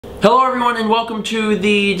Hello everyone and welcome to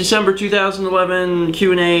the December 2011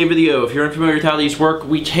 Q&A video. If you're unfamiliar with how these work,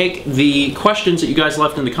 we take the questions that you guys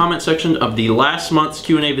left in the comment section of the last month's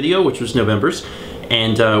Q&A video, which was November's,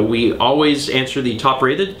 and we always answer the top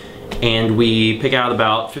rated, and we pick out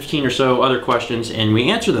about 15 or so other questions and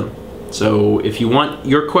we answer them. So if you want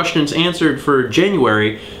your questions answered for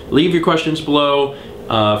January, leave your questions below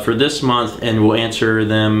for this month and we'll answer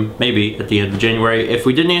them maybe at the end of January. If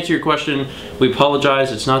we didn't answer your question, we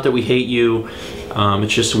apologize. It's not that we hate you,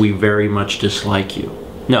 it's just we very much dislike you.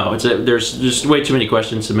 No, there's just way too many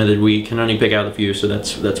questions submitted. We can only pick out a few, so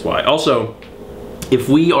that's why. Also, if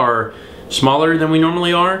we are smaller than we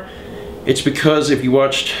normally are, it's because if you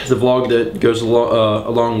watched the vlog that goes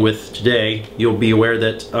along with today, you'll be aware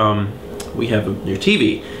that we have a new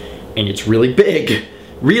TV and it's really big,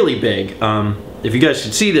 really big. If you guys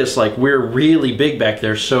could see this, like, we're really big back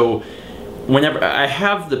there, so whenever I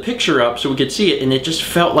have the picture up so we could see it, and it just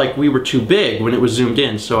felt like we were too big when it was zoomed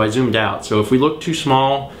in, so I zoomed out. So if we look too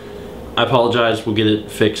small, I apologize, we'll get it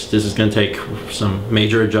fixed. This is going to take some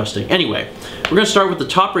major adjusting. Anyway, we're going to start with the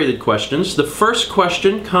top rated questions. The first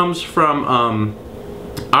question comes from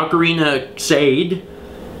OcarinaXade,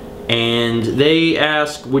 and they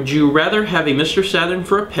ask, would you rather have a Mr. Saturn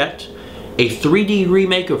for a pet, a 3D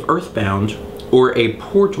remake of EarthBound, or a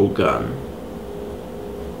portal gun?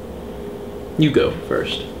 You go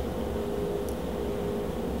first.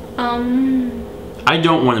 I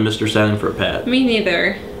don't want a Mr. Saturn for a pet. Me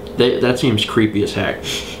neither. That seems creepy as heck.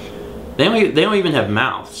 They don't even have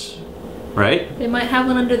mouths, right? They might have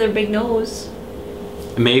one under their big nose.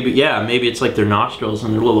 Maybe, yeah, maybe it's like their nostrils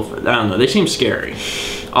and their little, I don't know, they seem scary.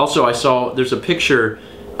 Also, I saw, there's a picture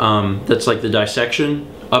that's like the dissection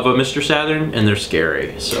of a Mr. Saturn, and they're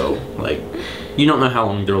scary. So, like, you don't know how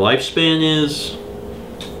long their lifespan is.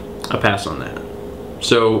 I pass on that.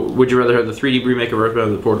 So, would you rather have the 3D remake of EarthBound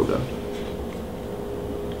or the portal gun?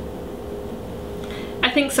 I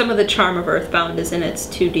think some of the charm of EarthBound is in its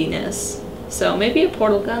 2D-ness. So, maybe a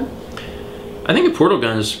portal gun? I think a portal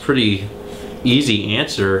gun is a pretty easy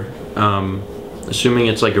answer. Assuming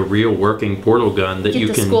it's like a real working portal gun that you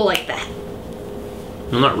can... Get to school like that.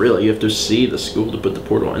 Well, not really. You have to see the school to put the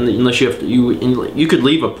portal in. Unless you have to, you could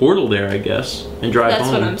leave a portal there, I guess, and drive home.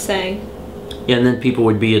 That's what I'm saying. Yeah, and then people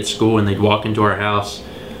would be at school and they'd walk into our house.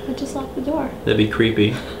 I'd just lock the door. That'd be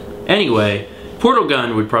creepy. Anyway, portal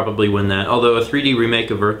gun would probably win that. Although a 3D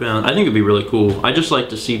remake of EarthBound, I think it'd be really cool. I just like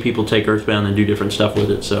to see people take EarthBound and do different stuff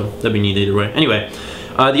with it, so that'd be neat either way. Anyway,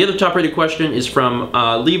 the other top-rated question is from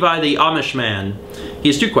LevyTheAmishMan. He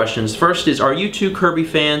has two questions. First is, are you two Kirby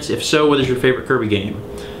fans? If so, what is your favorite Kirby game?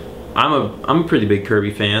 I'm a pretty big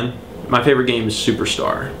Kirby fan. My favorite game is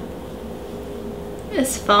Superstar.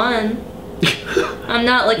 It's fun. I'm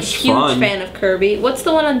not like a huge fan of Kirby. What's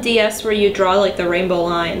the one on DS where you draw like the rainbow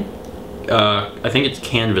line? I think it's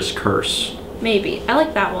Canvas Curse. Maybe. I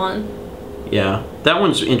like that one. Yeah, that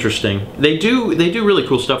one's interesting. They do really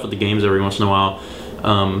cool stuff with the games every once in a while.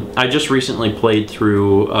 I just recently played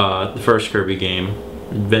through the first Kirby game,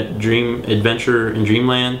 Adventure in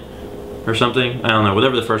Dreamland or something. I don't know,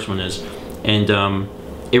 whatever the first one is. And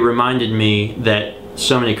it reminded me that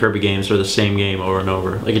so many Kirby games are the same game over and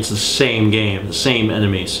over. Like, it's the same game, the same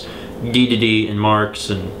enemies. D and Marks,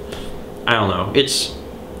 and I don't know. It's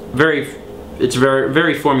very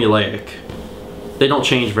formulaic. They don't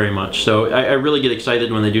change very much. So I really get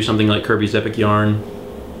excited when they do something like Kirby's Epic Yarn,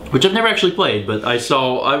 which I've never actually played, but I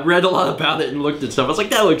read a lot about it and looked at stuff. I was like,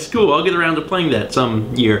 that looks cool. I'll get around to playing that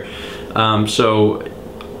some year. So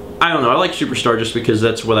I don't know. I like Superstar just because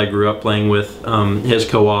that's what I grew up playing with. His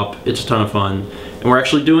co-op. It's a ton of fun. And we're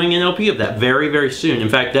actually doing an LP of that very, very soon. In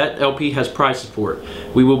fact, that LP has prize support.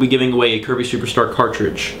 We will be giving away a Kirby Superstar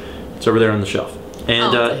cartridge. It's over there on the shelf.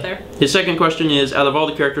 And it's up there. His second question is, out of all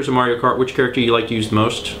the characters in Mario Kart, which character you like to use the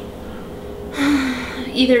most?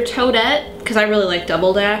 Either Toadette, because I really like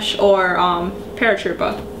Double Dash, or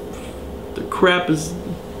Paratroopa. The crap is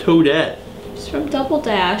Toadette? It's from Double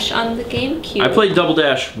Dash on the GameCube. I played Double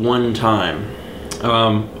Dash one time.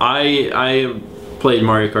 I played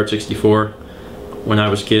Mario Kart 64 when I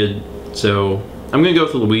was a kid, so I'm gonna go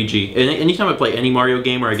with Luigi. And anytime I play any Mario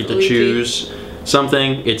game where I get to choose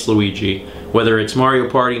something, it's Luigi. Whether it's Mario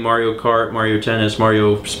Party, Mario Kart, Mario Tennis,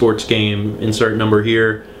 Mario Sports Game, insert number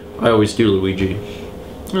here, I always do Luigi.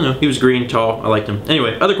 I don't know, he was green, tall, I liked him.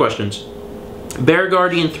 Anyway, other questions. Bear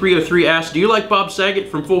Guardian 303 asks, do you like Bob Saget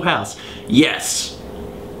from Full House? Yes.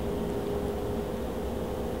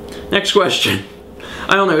 Next question.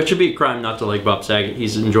 I don't know, it should be a crime not to like Bob Saget.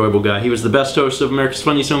 He's an enjoyable guy. He was the best host of America's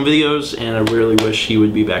Funniest Home Videos, and I really wish he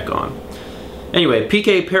would be back on. Anyway,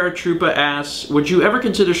 PKParatroopa asks, would you ever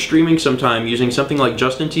consider streaming sometime using something like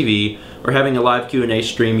Justin TV or having a live Q&A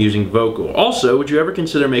stream using Vokle? Also, would you ever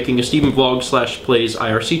consider making a StephenVlog / plays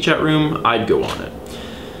IRC Chatroom? I'd go on it.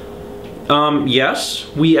 Yes,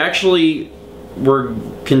 we actually were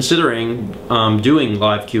considering doing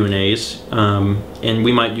live Q&As, and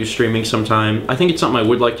we might do streaming sometime. I think it's something I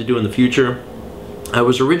would like to do in the future. I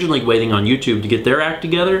was originally waiting on YouTube to get their act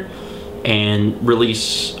together and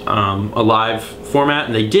release a live format,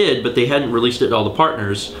 and they did, but they hadn't released it to all the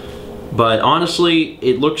partners. But honestly,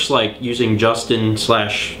 it looks like using Justin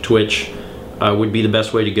 / Twitch would be the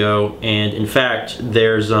best way to go. And in fact,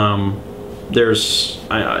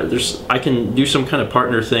 I can do some kind of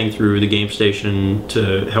partner thing through the game station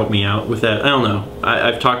to help me out with that. I don't know.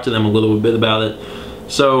 I've talked to them a little bit about it,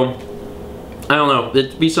 so I don't know.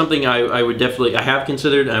 It'd be something I would definitely, I have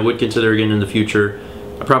considered, and I would consider again in the future.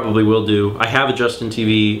 I probably will do. I have a Justin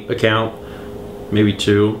TV account, maybe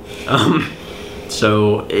 2.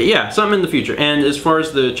 So yeah, something in the future. And as far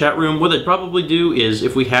as the chat room, what I'd probably do is,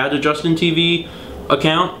 if we had a Justin TV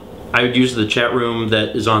account, I would use the chat room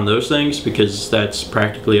that is on those things, because that's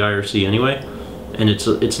practically IRC anyway, and it's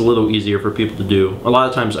a little easier for people to do. A lot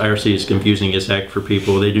of times IRC is confusing as heck for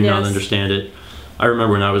people. They do not understand it. I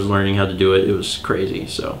remember when I was learning how to do it, it was crazy.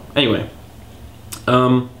 So anyway,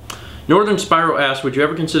 Northern Spiral asks, would you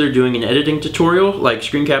ever consider doing an editing tutorial, like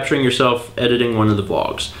screen capturing yourself editing one of the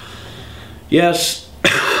vlogs? Yes,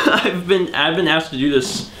 I've been asked to do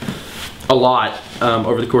this a lot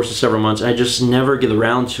over the course of several months, and I just never get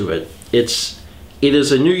around to it. It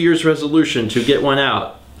is a New Year's resolution to get one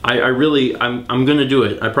out. I'm gonna do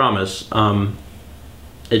it, I promise.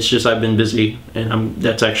 It's just I've been busy, and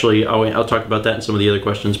that's actually, I'll talk about that in some of the other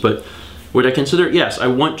questions. But would I consider it? Yes, I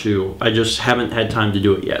want to. I just haven't had time to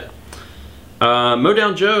do it yet.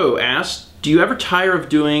 Modown Joe asked, do you ever tire of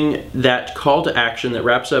doing that call to action that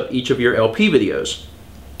wraps up each of your LP videos?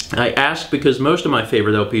 I ask because most of my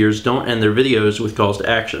favorite LPers don't end their videos with calls to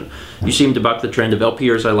action. You seem to buck the trend of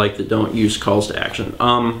LPers I like that don't use calls to action.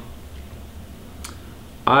 I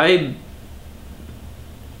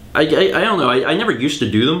don't know. I never used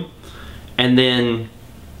to do them, and then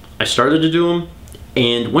I started to do them.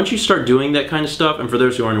 And once you start doing that kind of stuff, and for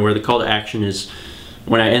those who aren't aware, the call to action is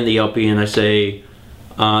when I end the LP and I say,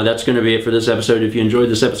 that's going to be it for this episode. If you enjoyed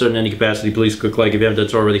this episode in any capacity, please click like. If you haven't done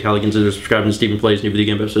so already, highly consider subscribing to Stephen Plays new video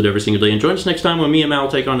game episode every single day. And join us next time when me and Mal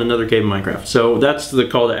take on another cave in Minecraft. So that's the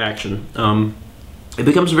call to action. It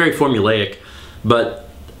becomes very formulaic, but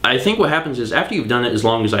I think what happens is, after you've done it as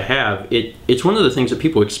long as I have, it's one of the things that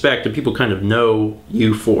people expect and people kind of know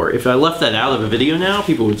you for. If I left that out of a video now,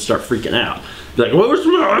 people would start freaking out. Be like, what was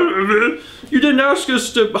the, you didn't ask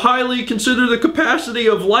us to highly consider the capacity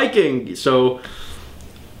of liking. So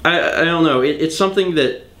I don't know. It's something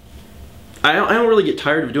that I don't really get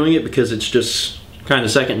tired of doing it, because it's just kind of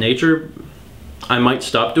second nature. I might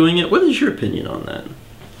stop doing it. What is your opinion on that?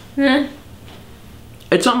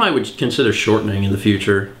 It's something I would consider shortening in the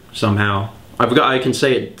future somehow. I can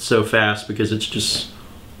say it so fast because it's just,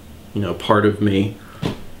 you know, part of me.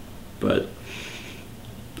 But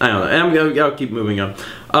I don't know. I'll keep moving on.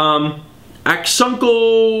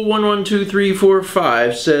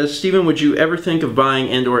 Axuncle112345 says, Stephen, would you ever think of buying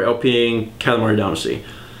and/or LPing Katamari Damacy?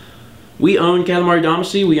 We own Katamari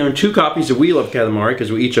Damacy. We own 2 copies of We Love Katamari,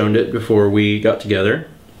 because we each owned it before we got together.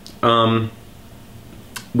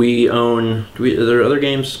 We own, are there other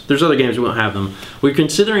games? There's other games, we won't have them. We're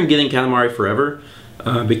considering getting Katamari Forever,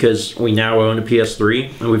 because we now own a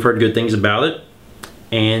PS3, and we've heard good things about it.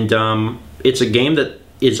 And it's a game that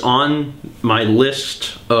is on my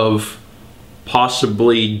list of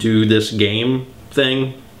possibly do this game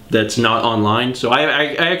thing that's not online. So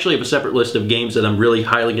I actually have a separate list of games that I'm really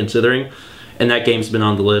highly considering, and that game's been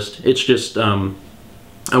on the list. It's just, I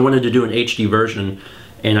wanted to do an HD version,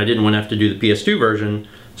 and I didn't want to have to do the PS2 version.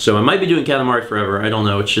 So I might be doing Katamari Forever, I don't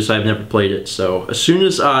know, it's just I've never played it. So as soon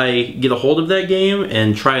as I get a hold of that game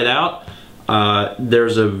and try it out,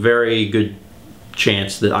 there's a very good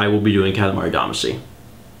chance that I will be doing Katamari Damacy.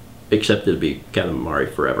 Except it'll be Katamari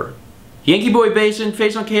Forever. Yankee Boy Basin,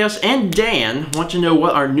 Face on Chaos, and Dan want to know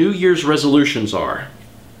what our New Year's resolutions are.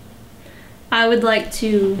 I would like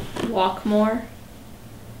to walk more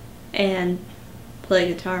and play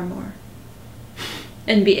guitar more.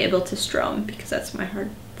 And be able to strum, because that's my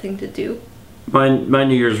hard thing to do. My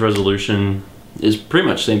New Year's resolution is pretty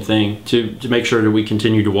much the same thing, to make sure that we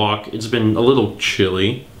continue to walk. It's been a little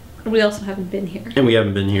chilly. We also haven't been here. And we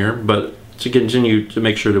haven't been here, but to continue to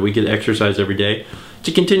make sure that we get exercise every day,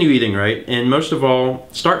 to continue eating right, and most of all,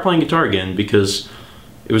 start playing guitar again, because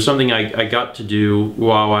it was something I got to do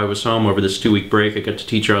while I was home over this 2-week break. I got to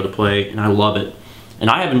teach her how to play, and I love it. And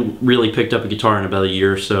I haven't really picked up a guitar in about a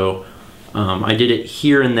year, so I did it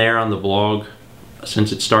here and there on the vlog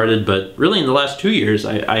since it started, but really in the last 2 years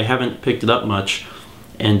I haven't picked it up much.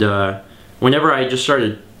 And whenever I just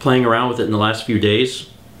started playing around with it in the last few days,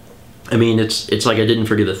 I mean, it's like I didn't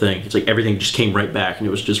forget a thing. It's like everything just came right back, and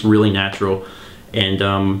it was just really natural.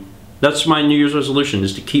 And that's my New Year's resolution,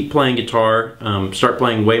 is to keep playing guitar, start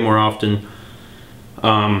playing way more often,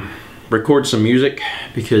 record some music,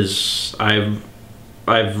 because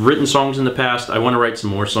I've written songs in the past. I want to write some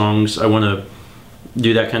more songs. I want to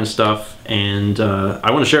do that kind of stuff, and I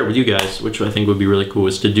want to share it with you guys, which I think would be really cool,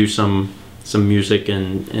 is to do some music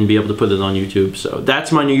and be able to put it on YouTube. So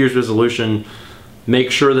that's my New Year's resolution. Make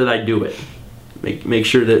sure that I do it. Make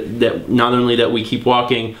sure that not only that we keep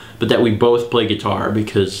walking, but that we both play guitar,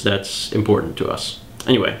 because that's important to us.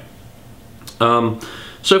 Anyway,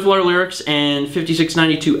 Sofalar Lyrics and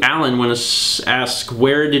 5692 Alan want to ask,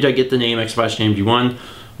 where did I get the name XFlashJamG1?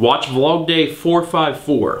 Watch Vlog Day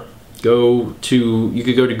 454. You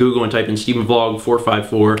could go to Google and type in StephenVlog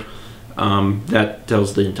 454. That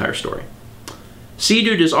tells the entire story.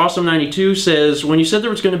 C-Dude is Awesome92 says, when you said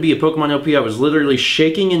there was going to be a Pokemon LP, I was literally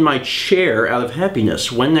shaking in my chair out of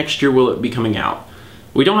happiness. When next year will it be coming out?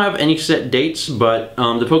 We don't have any set dates, but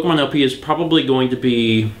the Pokemon LP is probably going to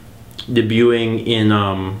be debuting in...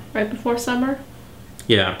 right before summer?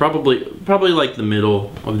 Yeah, probably like the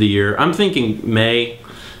middle of the year. I'm thinking May,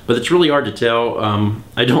 but it's really hard to tell.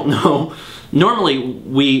 I don't know. Normally,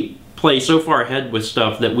 we play so far ahead with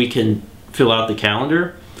stuff that we can fill out the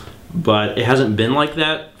calendar, but it hasn't been like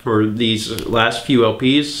that for these last few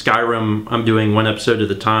LPs. Skyrim, I'm doing 1 episode at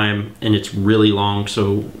a time, and it's really long,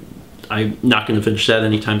 so I'm not going to finish that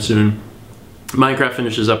anytime soon. Minecraft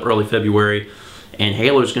finishes up early February, and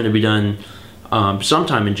Halo's going to be done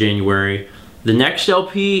sometime in January. The next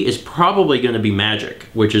LP is probably going to be Magic,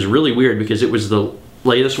 which is really weird because it was the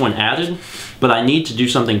latest one added, but I need to do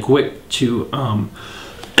something quick to kind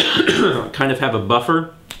of have a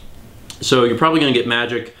buffer. So you're probably going to get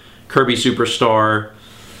Magic, Kirby Superstar,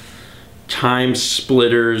 Time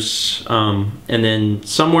Splitters, and then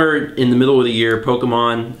somewhere in the middle of the year,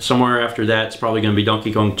 Pokemon. Somewhere after that, it's probably going to be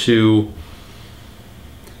Donkey Kong 2.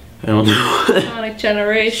 I don't know. Sonic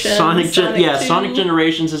Generations. Sonic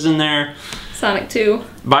Generations is in there. Sonic 2.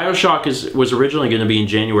 Bioshock was originally going to be in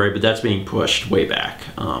January, but that's being pushed way back.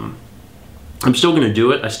 I'm still going to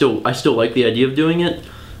do it. I still like the idea of doing it,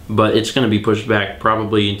 but it's going to be pushed back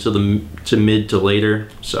probably until to mid to later.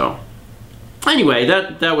 So anyway,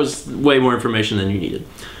 that was way more information than you needed.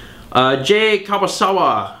 Jay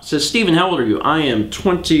Kawasawa says, Stephen, how old are you? I am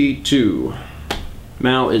 22.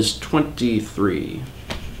 Mal is 23.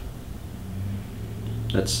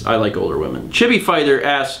 I like older women. Chibi Fighter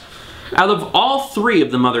asks, out of all 3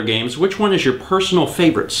 of the Mother games, which one is your personal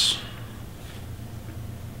favorites?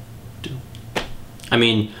 I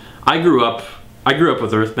mean, I grew up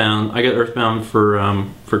with EarthBound. I got EarthBound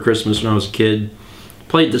for Christmas when I was a kid.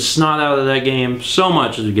 Played the snot out of that game. So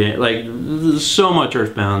much of the game, like so much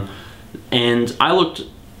EarthBound. And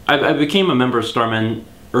I became a member of Starman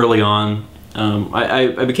early on.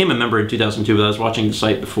 I became a member in 2002, but I was watching the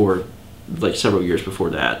site before, like several years before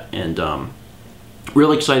that, and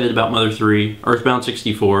really excited about Mother 3, EarthBound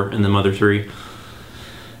 64, and then Mother 3.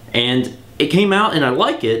 And it came out, and I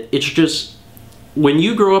like it. It's just, when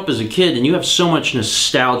you grow up as a kid and you have so much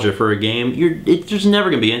nostalgia for a game, there's never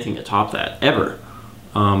going to be anything to top that, ever.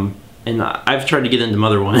 And I've tried to get into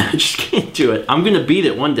Mother 1, I just can't do it. I'm going to beat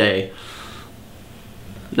it one day.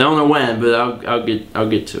 I don't know when, but I'll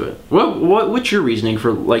get to it. What's your reasoning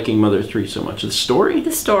for liking Mother 3 so much? The story?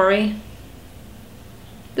 The story.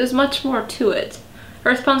 There's much more to it.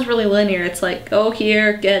 EarthBound's really linear. It's like, go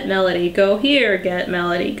here, get melody. Go here, get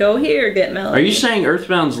melody. Go here, get melody. Are you saying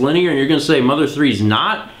EarthBound's linear and you're going to say Mother 3's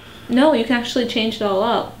not? No, you can actually change it all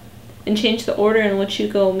up. And change the order in which you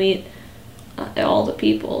go meet all the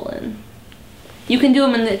people. And you can do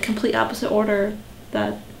them in the complete opposite order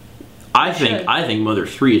that I think Mother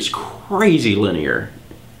 3 is crazy linear.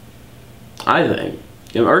 I think.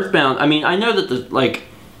 EarthBound, I mean, I know that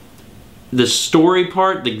the story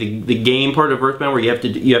part, the game part of EarthBound, where you have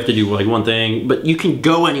to do like one thing, but you can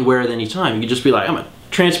go anywhere at any time. You can just be like, I'm gonna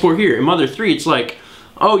transport here. In Mother 3, it's like,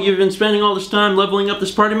 oh, you've been spending all this time leveling up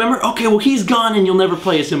this party member? Okay, well, he's gone and you'll never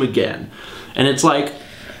play as him again. And it's like,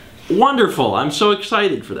 wonderful. I'm so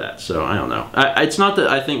excited for that. So, I don't know. It's not that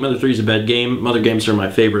I think Mother 3 is a bad game. Mother games are my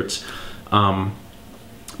favorites. But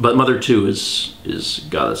Mother 2 is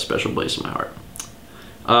got a special place in my heart.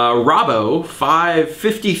 Robbo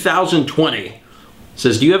 550,020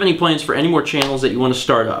 Says, do you have any plans for any more channels that you want to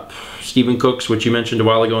start up? Stephen Cooks, which you mentioned a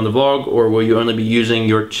while ago in the vlog, or will you only be using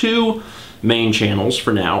your 2 main channels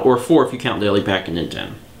for now, or 4 if you count Daily Pack and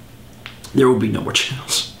Nintendo? There will be no more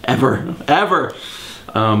channels. Ever. Ever.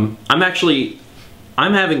 I'm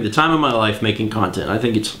having the time of my life making content. I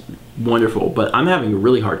think it's wonderful, but I'm having a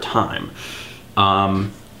really hard time.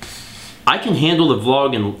 I can handle the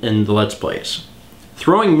vlog and the Let's Plays.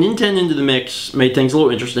 Throwing Nintendo into the mix made things a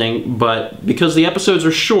little interesting, but because the episodes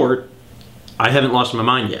are short, I haven't lost my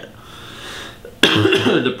mind yet.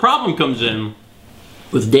 The problem comes in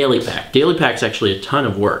with Daily Pack. Daily Pack's actually a ton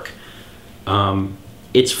of work.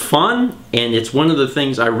 It's fun, and it's one of the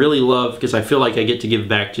things I really love because I feel like I get to give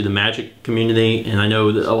back to the Magic community, and I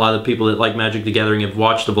know that a lot of people that like Magic the Gathering have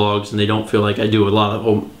watched the vlogs, and they don't feel like I do a lot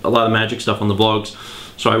of Magic stuff on the vlogs.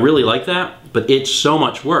 So I really like that, but it's so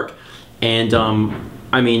much work. And,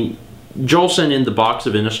 I mean, Joel sent in the box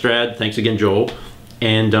of Innistrad. Thanks again, Joel.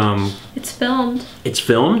 And, it's filmed. It's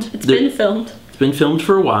filmed? It's been filmed. It's been filmed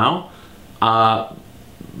for a while.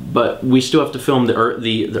 But we still have to film the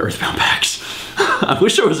EarthBound packs. I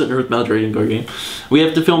wish there was an EarthBound trading card game. We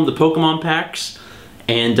have to film the Pokemon packs.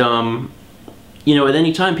 And, you know, at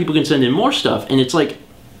any time, people can send in more stuff. And it's like,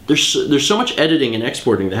 there's so much editing and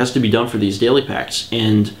exporting that has to be done for these daily packs.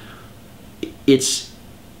 And it's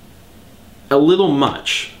a little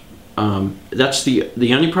much. That's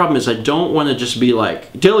the only problem is I don't want to just be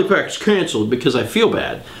like daily packs canceled because I feel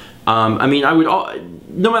bad. I mean, I would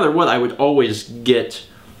no matter what, I would always get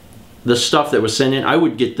the stuff that was sent in. I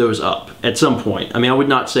would get those up at some point. I mean, I would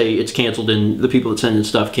not say it's canceled and the people that send in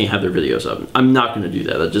stuff can't have their videos up. I'm not going to do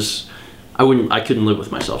that. I couldn't live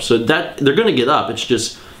with myself. So that they're going to get up. It's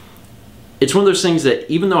just, it's one of those things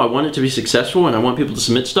that even though I want it to be successful and I want people to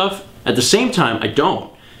submit stuff, at the same time I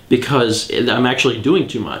don't, because I'm actually doing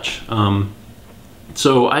too much.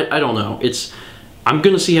 So I don't know. I'm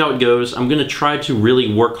going to see how it goes. I'm going to try to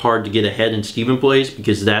really work hard to get ahead in Stephen Plays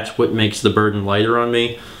because that's what makes the burden lighter on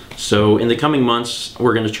me. So in the coming months,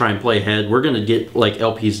 we're going to try and play ahead. We're going to get like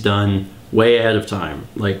LPs done way ahead of time.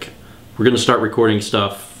 Like we're going to start recording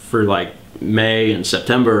stuff for like May and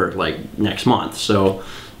September, like next month. So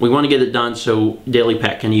we want to get it done so Daily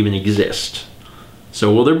Pack can even exist.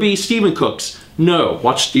 So will there be Stephen Cooks? No.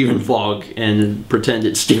 Watch StephenVlog and pretend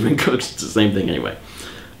it's Stephen Cooks. It's the same thing anyway.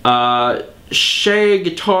 Shay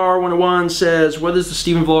Guitar 101 says, what is the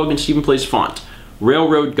StephenVlog and Stephen Plays font?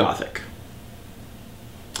 Railroad Gothic.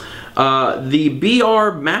 The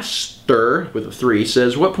BR Master with a 3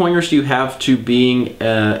 says, what pointers do you have to being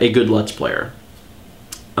a good Let's Player?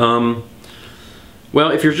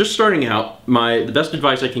 Well, if you're just starting out, the best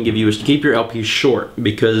advice I can give you is to keep your LPs short,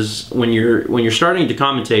 because when you're starting to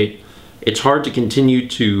commentate, it's hard to continue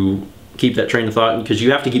to keep that train of thought because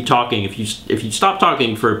you have to keep talking. If you stop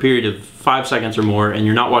talking for a period of 5 seconds or more and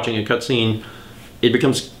you're not watching a cutscene, it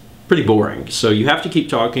becomes pretty boring. So you have to keep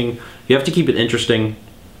talking. You have to keep it interesting.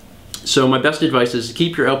 So my best advice is to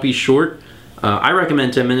keep your LPs short. I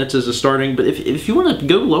recommend 10 minutes as a starting, but if you want to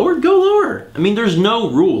go lower, go lower. I mean, there's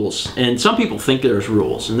no rules, and some people think there's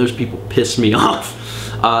rules, and those people piss me off.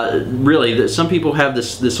 Really, some people have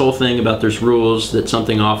this whole thing about there's rules, that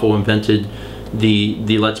Something Awful invented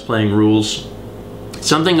the Let's Playing rules.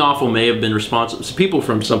 Something Awful may have been responsible, people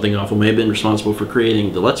from Something Awful may have been responsible for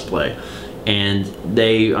creating the Let's Play, and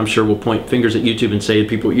they, I'm sure, will point fingers at YouTube and say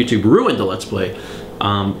people at YouTube ruined the Let's Play.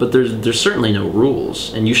 But there's certainly no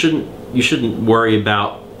rules, and you shouldn't worry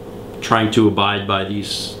about trying to abide by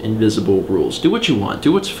these invisible rules. Do what you want,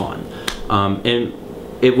 do what's fun.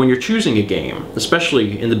 When you're choosing a game,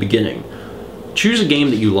 especially in the beginning, choose a game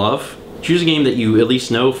that you love. Choose a game that you at least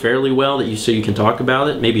know fairly well, so you can talk about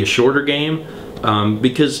it. Maybe a shorter game,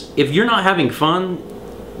 because if you're not having fun,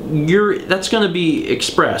 that's going to be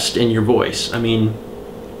expressed in your voice. I mean,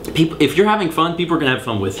 if you're having fun, people are going to have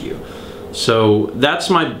fun with you. So that's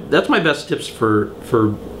my best tips for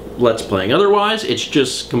Let's Playing. Otherwise, it's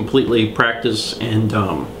just completely practice and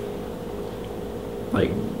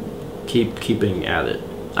like keeping at it.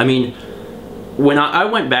 I mean, when I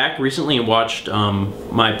went back recently and watched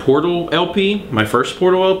my Portal LP, my first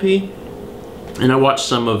Portal LP, and I watched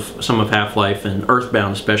some of Half-Life and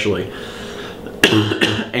EarthBound especially,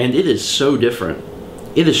 and it is so different.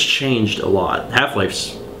 It has changed a lot.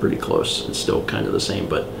 Half-Life's pretty close. It's still kind of the same,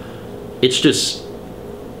 but it's just,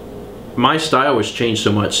 my style has changed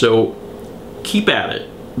so much. So keep at it,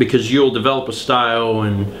 because you'll develop a style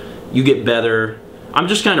and you get better. I'm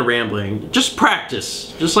just kind of rambling. Just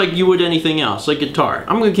practice, just like you would anything else, like guitar.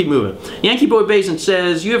 I'm going to keep moving. Yankee Boy Basin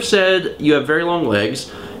says, you have said you have very long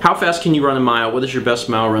legs. How fast can you run a mile? What is your best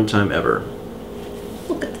mile run time ever?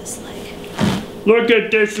 Look at this leg. Look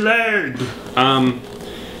at this leg!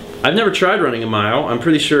 I've never tried running a mile. I'm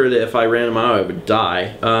pretty sure that if I ran a mile, I would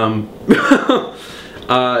die.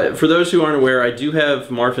 For those who aren't aware, I do have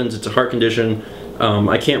Marfan's. It's a heart condition.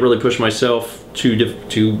 I can't really push myself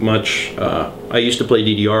too much. I used to play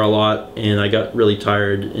DDR a lot, and I got really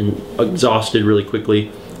tired and exhausted really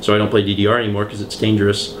quickly, so I don't play DDR anymore because it's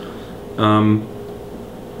dangerous.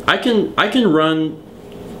 I can run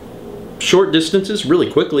short distances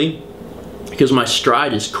really quickly because my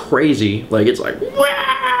stride is crazy. Like, it's like,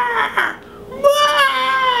 wah, wah.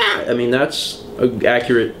 I mean, that's an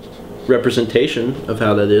accurate representation of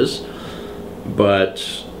how that is,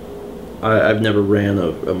 but I've never ran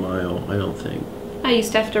a mile, I don't think. I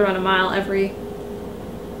used to have to run a mile every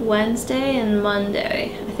Wednesday and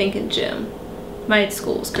Monday, I think, in gym. My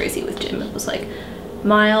school was crazy with gym. It was like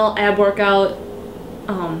mile, ab workout,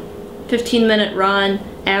 15-minute run,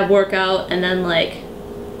 ab workout, and then like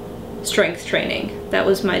strength training. That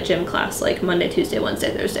was my gym class, like Monday, Tuesday,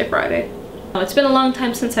 Wednesday, Thursday, Friday. It's been a long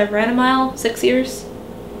time since I've ran a mile, 6 years,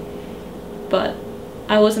 but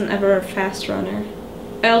I wasn't ever a fast runner.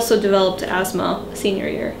 I also developed asthma senior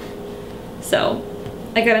year, so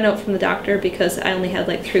I got a note from the doctor because I only had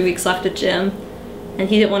like 3 weeks left at gym, and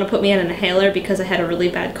he didn't want to put me in an inhaler because I had a really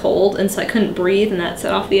bad cold, and so I couldn't breathe, and that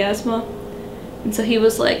set off the asthma. And so he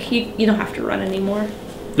was like, you don't have to run anymore.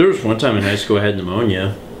 There was one time in high school I had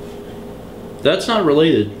pneumonia. That's not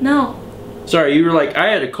related. No. Sorry, you were like, I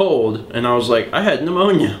had a cold, and I was like, I had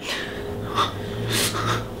pneumonia.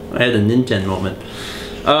 I had a Nintendo moment.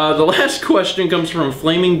 The last question comes from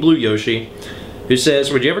Flaming Blue Yoshi, who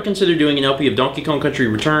says, would you ever consider doing an LP of Donkey Kong Country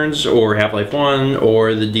Returns, or Half-Life 1,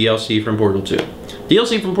 or the DLC from Portal 2?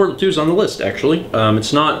 DLC from Portal 2 is on the list, actually.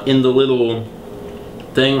 It's not in the little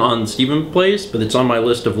thing on Stephen Plays, but it's on my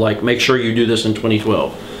list of, like, make sure you do this in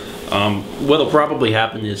 2012. What'll probably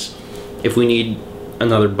happen is, if we need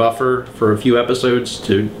another buffer for a few episodes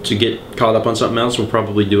to get caught up on something else, we'll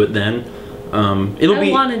probably do it then. I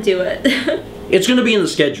want to do it. It's going to be in the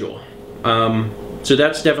schedule. So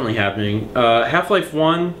that's definitely happening. Half-Life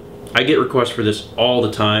 1, I get requests for this all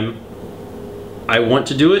the time. I want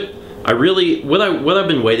to do it. I really, what I've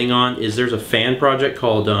been waiting on is there's a fan project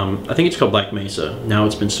called, I think it's called Black Mesa. Now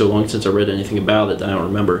it's been so long since I read anything about it that I don't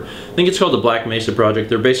remember. I think it's called the Black Mesa Project.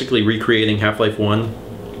 They're basically recreating Half-Life 1.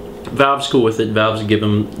 Valve's cool with it. Valve's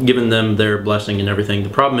given them their blessing and everything. The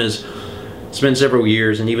problem is, it's been several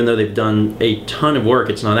years, and even though they've done a ton of work,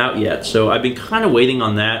 it's not out yet. So I've been kind of waiting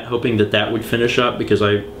on that, hoping that that would finish up, because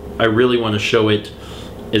I really want to show it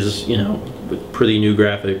as, you know, with pretty new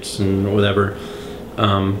graphics and whatever.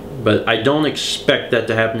 But I don't expect that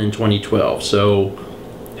to happen in 2012. So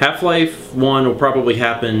Half-Life 1 will probably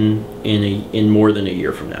happen in more than a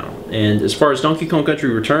year from now. And as far as Donkey Kong Country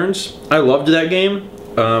Returns, I loved that game.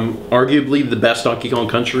 Arguably the best Donkey Kong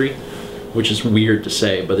Country, which is weird to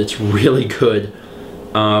say, but it's really good.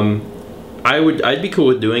 I'd be cool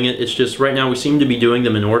with doing it. It's just right now we seem to be doing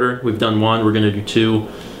them in order. We've done 1, we're gonna do 2.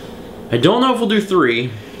 I don't know if we'll do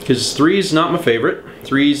 3, because 3 is not my favorite.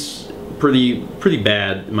 3's pretty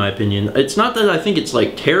bad in my opinion. It's not that I think it's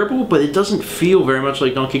like terrible, but it doesn't feel very much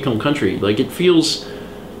like Donkey Kong Country. Like, it feels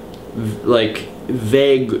like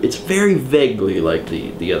vague. It's very vaguely like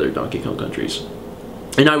the other Donkey Kong countries.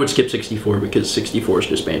 And I would skip 64 because 64 is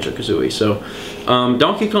just Banjo-Kazooie. So,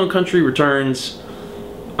 Donkey Kong Country Returns,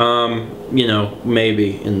 you know,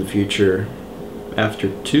 maybe in the future after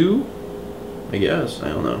 2, I guess. I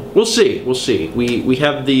don't know. We'll see. We'll see. We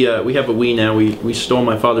have we have a Wii now. We stole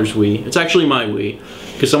my father's Wii. It's actually my Wii,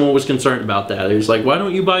 because someone was concerned about that. He was like, "Why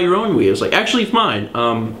don't you buy your own Wii?" I was like, "Actually, it's mine."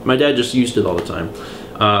 My dad just used it all the time.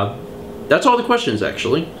 That's all the questions,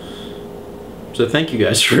 actually. So thank you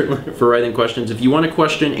guys for writing questions. If you want a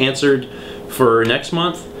question answered for next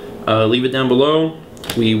month, leave it down below.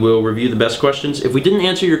 We will review the best questions. If we didn't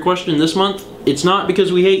answer your question this month, it's not because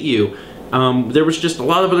we hate you. There was just a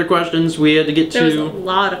lot of other questions we had to get to. There was a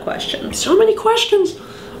lot of questions. So many questions.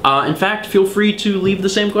 In fact, feel free to leave the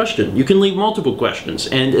same question. You can leave multiple questions.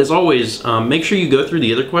 And as always, make sure you go through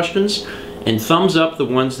the other questions and thumbs up the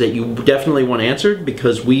ones that you definitely want answered,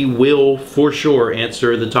 because we will for sure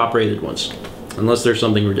answer the top rated ones. Unless there's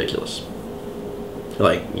something ridiculous.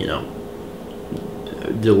 Like, you know,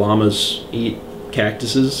 do llamas eat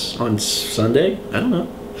cactuses on Sunday? I don't know.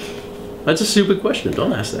 That's a stupid question.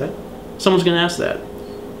 Don't ask that. Someone's going to ask that.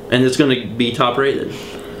 And it's going to be top rated.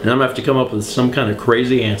 And I'm going to have to come up with some kind of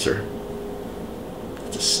crazy answer.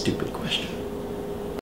 That's a stupid question.